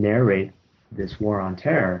try to narrate this war on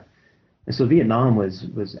terror. And so Vietnam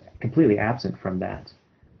was completely absent from that.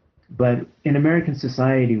 But in American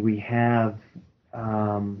society, we have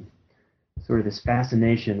sort of this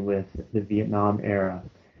fascination with the Vietnam era.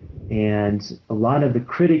 And a lot of the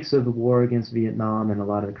critics of the war against Vietnam and a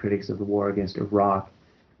lot of the critics of the war against Iraq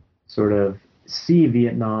sort of see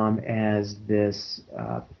Vietnam as this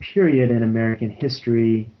period in American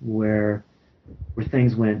history where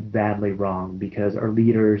things went badly wrong because our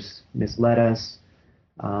leaders misled us.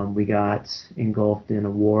 We got engulfed in a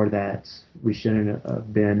war that we shouldn't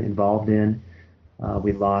have been involved in.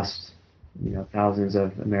 We lost, thousands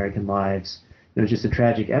of American lives. It was just a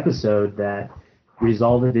tragic episode that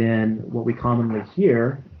resulted in what we commonly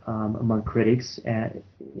hear among critics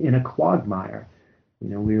in a quagmire.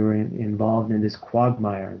 We were involved in this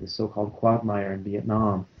quagmire, the so-called quagmire in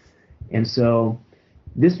Vietnam. And so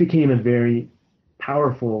this became a very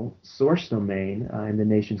powerful source domain in the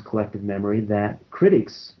nation's collective memory that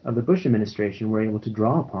critics of the Bush administration were able to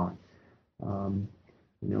draw upon.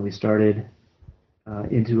 We started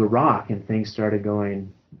into Iraq and things started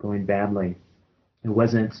going badly. It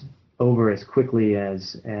wasn't over as quickly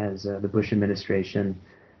as the Bush administration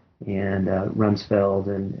and Rumsfeld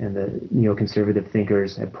and the neoconservative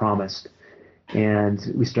thinkers had promised. And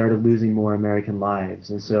we started losing more American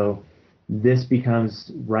lives. And so this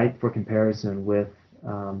becomes ripe for comparison with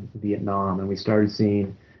Vietnam. And we started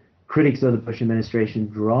seeing critics of the Bush administration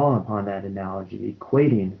draw upon that analogy,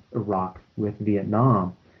 equating Iraq with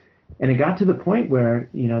Vietnam. And it got to the point where,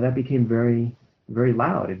 that became very, very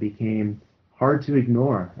loud. It became hard to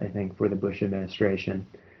ignore, I think, for the Bush administration.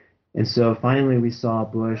 And so finally we saw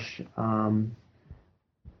Bush,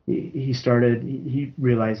 he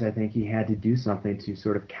realized, I think, he had to do something to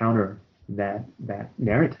sort of counter that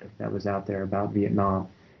narrative that was out there about Vietnam.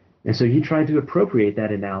 And so he tried to appropriate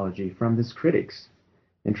that analogy from his critics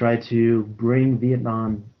and tried to bring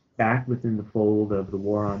Vietnam back within the fold of the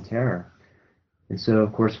war on terror. And so,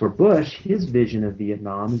 of course, for Bush, his vision of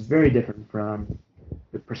Vietnam is very different from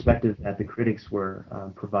the perspective that the critics were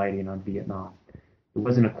providing on Vietnam. It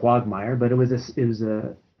wasn't a quagmire, but it was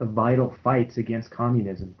a vital fight against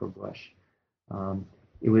communism for Bush.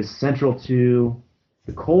 It was central to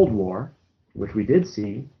the Cold War, which we did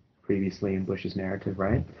see previously in Bush's narrative,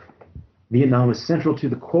 right? Vietnam was central to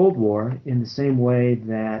the Cold War in the same way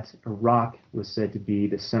that Iraq was said to be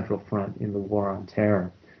the central front in the war on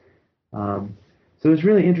terror. So it was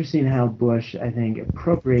really interesting how Bush, I think,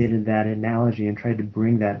 appropriated that analogy and tried to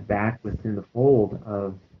bring that back within the fold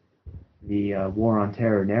of the war on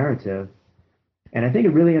terror narrative. And I think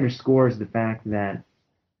it really underscores the fact that,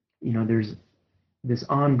 there's this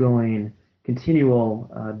ongoing, continual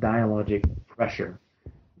dialogic pressure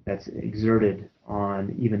that's exerted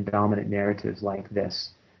on even dominant narratives like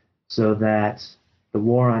this, so that the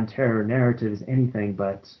war on terror narrative is anything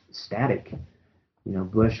but static.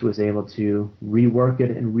 Bush was able to rework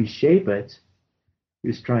it and reshape it. He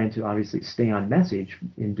was trying to obviously stay on message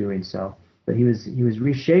in doing so, but he was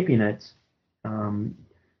reshaping it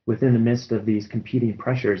within the midst of these competing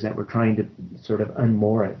pressures that were trying to sort of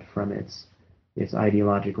unmoor it from its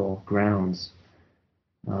ideological grounds.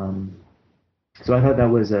 So I thought that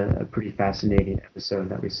was a pretty fascinating episode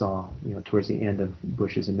that we saw, towards the end of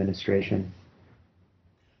Bush's administration.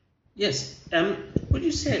 Yes. Would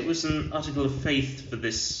you say it was an article of faith for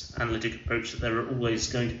this analytic approach that there are always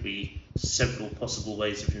going to be several possible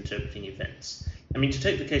ways of interpreting events? I mean, to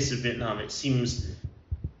take the case of Vietnam, it seems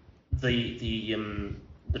the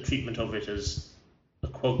treatment of it as a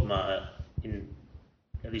quagmire,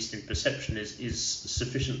 at least in perception, is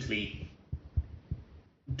sufficiently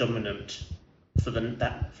dominant for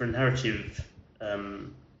a narrative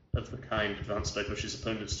of the kind advanced by Bush's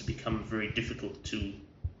opponents to become very difficult to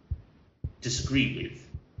disagree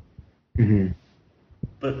with. Mm-hmm.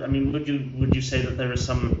 But I mean, would you say that there are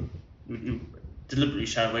some? You deliberately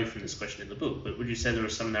shy away from this question in the book, but would you say there are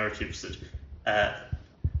some narratives that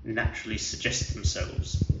naturally suggest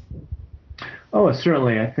themselves? Oh,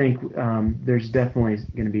 certainly. I think there's definitely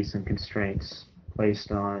going to be some constraints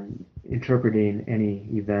placed on interpreting any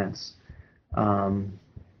events, and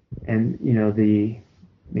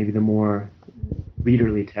maybe the more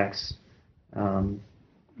readerly texts, are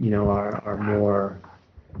more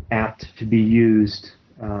apt to be used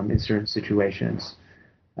in certain situations,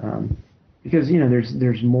 because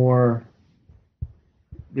there's more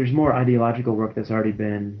ideological work that's already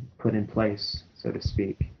been put in place, so to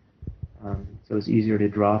speak. So it's easier to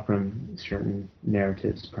draw from certain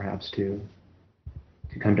narratives, perhaps, to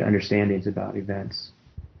come to understandings about events.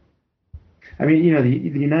 I mean,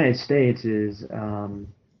 the United States is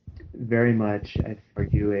very much, I'd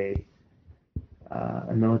argue,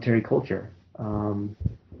 a military culture.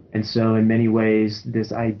 And so in many ways,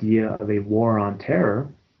 this idea of a war on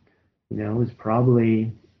terror, is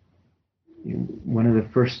probably one of the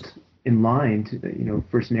first in line to,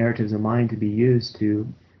 first narratives in line to be used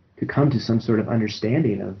to come to some sort of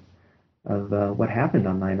understanding of what happened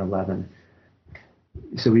on 9/11.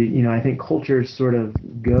 So I think cultures sort of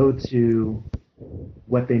go to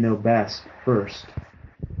what they know best first,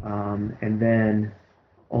 and then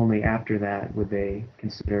only after that would they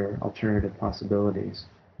consider alternative possibilities.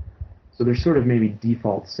 So there's sort of maybe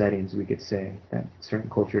default settings, we could say, that certain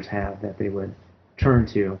cultures have that they would turn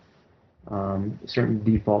to, certain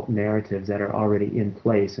default narratives that are already in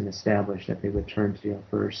place and established that they would turn to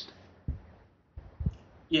first.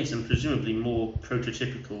 Yes, and presumably more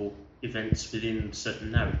prototypical events within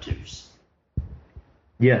certain narratives.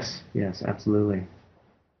 Yes, absolutely.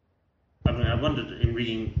 I mean, I wondered in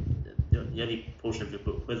reading the early portion of your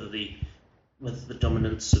book whether the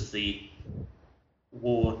dominance of the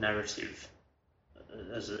war narrative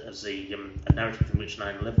as a narrative in which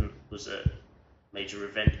 9/11 was a major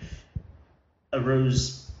event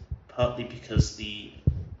arose partly because the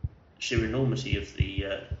sheer enormity of the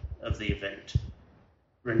event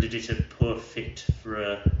rendered it a poor fit for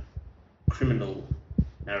a criminal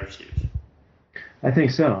narrative. I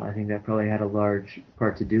think so. I think that probably had a large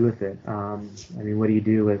part to do with it. I mean, what do you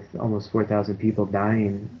do with almost 4,000 people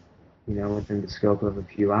dying, within the scope of a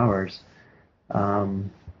few hours?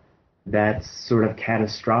 That's sort of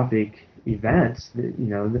catastrophic events.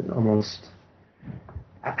 That almost.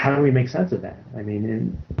 How do we make sense of that? I mean,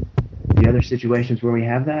 in the other situations where we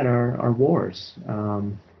have that are wars.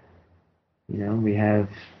 We have.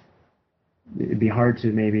 It'd be hard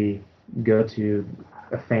to maybe go to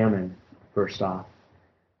a famine first off,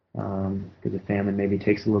 because a famine maybe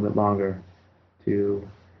takes a little bit longer to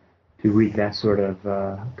wreak that sort of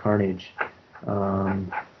carnage.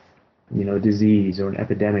 Disease or an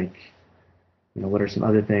epidemic. What are some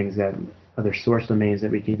other things other source domains that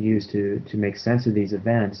we could use to make sense of these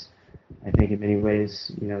events? I think in many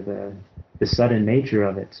ways, the sudden nature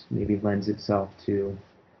of it maybe lends itself to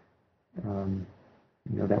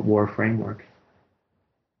that war framework.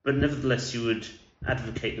 But nevertheless, you would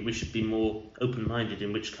advocate that we should be more open-minded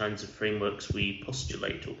in which kinds of frameworks we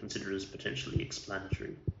postulate or consider as potentially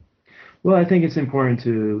explanatory. Well, I think it's important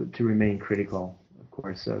to remain critical, of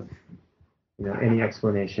course, of any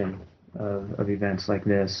explanation of events like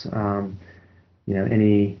this.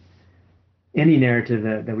 Any narrative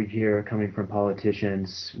that we hear coming from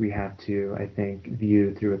politicians, we have to, I think,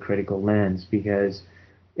 view through a critical lens, because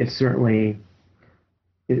it's certainly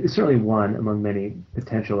one among many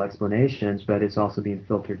potential explanations, but it's also being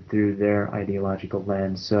filtered through their ideological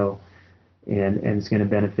lens. So, and it's going to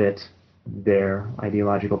benefit their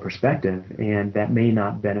ideological perspective, and that may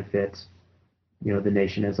not benefit, the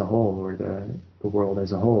nation as a whole or the world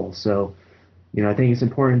as a whole. So, I think it's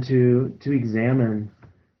important to examine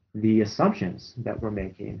the assumptions that we're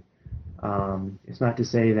making. It's not to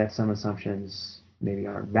say that some assumptions maybe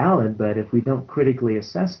aren't valid, but if we don't critically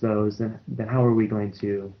assess those, then how are we going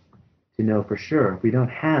to know for sure? If we don't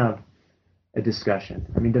have a discussion.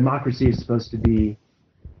 I mean, democracy is supposed to be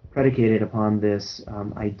predicated upon this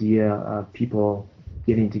idea of people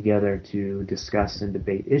getting together to discuss and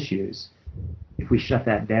debate issues. If we shut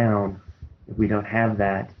that down, if we don't have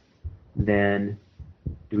that, then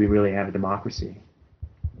do we really have a democracy?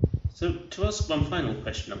 So, to ask one final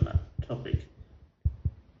question on that topic,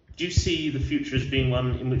 do you see the future as being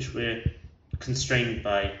one in which we're constrained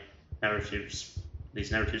by narratives,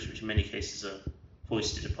 these narratives which in many cases are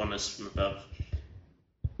foisted upon us from above?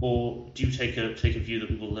 Or do you take a view that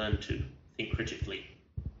we will learn to think critically?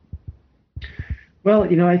 Well,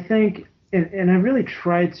 I think, and I really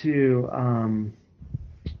try to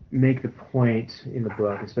make the point in the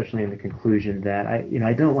book, especially in the conclusion, that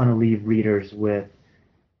I don't want to leave readers with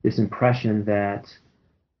this impression that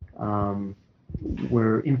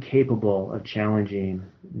we're incapable of challenging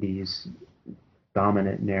these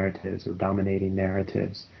dominant narratives or dominating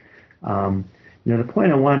narratives. The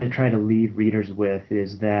point I want to try to leave readers with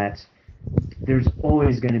is that there's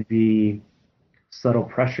always going to be subtle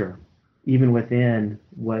pressure, even within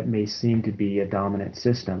what may seem to be a dominant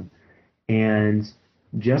system. And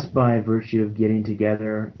just by virtue of getting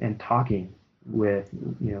together and talking with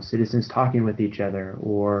citizens talking with each other,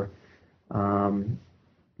 or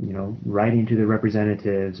writing to their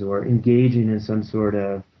representatives, or engaging in some sort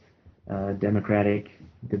of democratic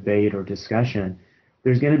debate or discussion,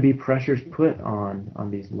 there's going to be pressures put on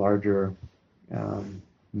these larger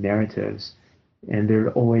narratives, and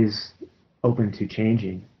they're always open to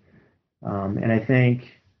changing. And I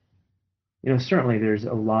think, certainly there's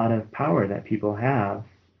a lot of power that people have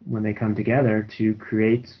when they come together to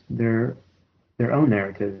create their own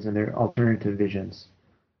narratives and their alternative visions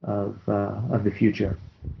of the future.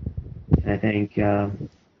 And I think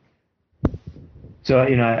so.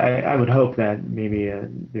 I would hope that maybe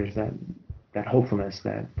there's that hopefulness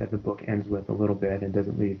that the book ends with a little bit and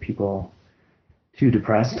doesn't leave people too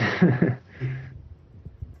depressed.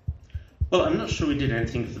 Well, I'm not sure we did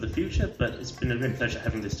anything for the future, but it's been a real pleasure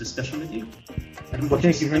having this discussion with you. Adam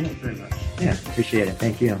Hodges, thank you very much. Yeah, appreciate it.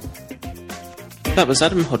 Thank you. That was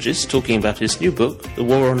Adam Hodges talking about his new book, The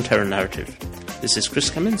War on Terror Narrative. This is Chris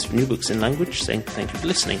Cummins from New Books in Language saying thank you for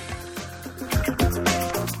listening.